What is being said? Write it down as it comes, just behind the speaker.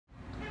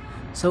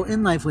So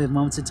in life, we have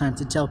moments of time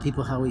to tell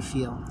people how we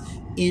feel.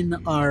 In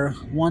our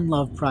One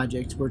Love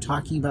project, we're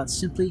talking about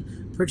simply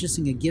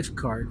purchasing a gift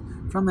card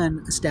from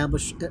an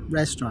established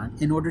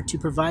restaurant in order to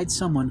provide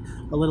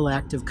someone a little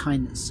act of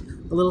kindness,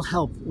 a little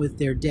help with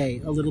their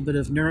day, a little bit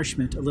of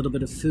nourishment, a little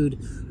bit of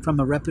food from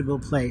a reputable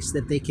place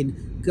that they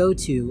can go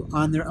to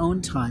on their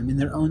own time, in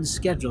their own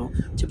schedule,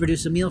 to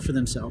produce a meal for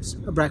themselves,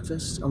 a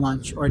breakfast, a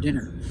lunch, or a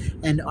dinner.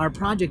 And our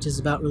project is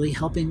about really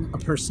helping a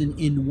person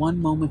in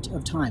one moment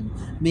of time.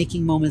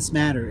 Making moments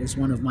matter is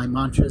one of my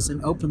mantras,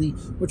 and openly,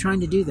 we're trying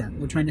to do that.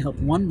 We're trying to help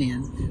one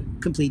man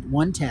complete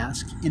one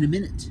task in a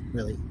minute,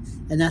 really.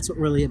 And that's what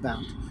we're really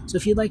about. So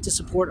if you'd like to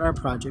support our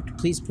project,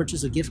 please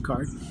purchase a gift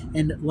card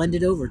and lend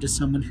it over to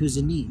someone who's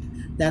in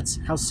need. That's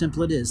how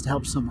simple it is to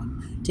help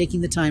someone.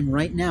 Taking the time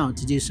right now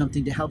to do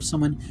something to help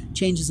someone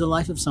changes the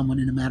life of someone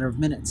in a matter of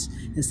minutes.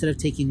 Instead of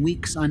taking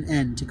weeks on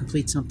end to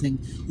complete something,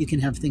 you can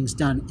have things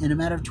done in a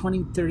matter of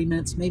 20, 30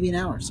 minutes, maybe an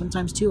hour,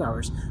 sometimes 2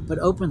 hours. But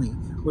openly,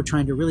 we're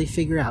trying to really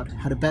figure out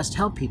how to best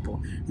help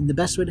people. And the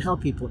best way to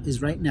help people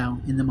is right now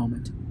in the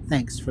moment.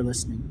 Thanks for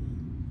listening.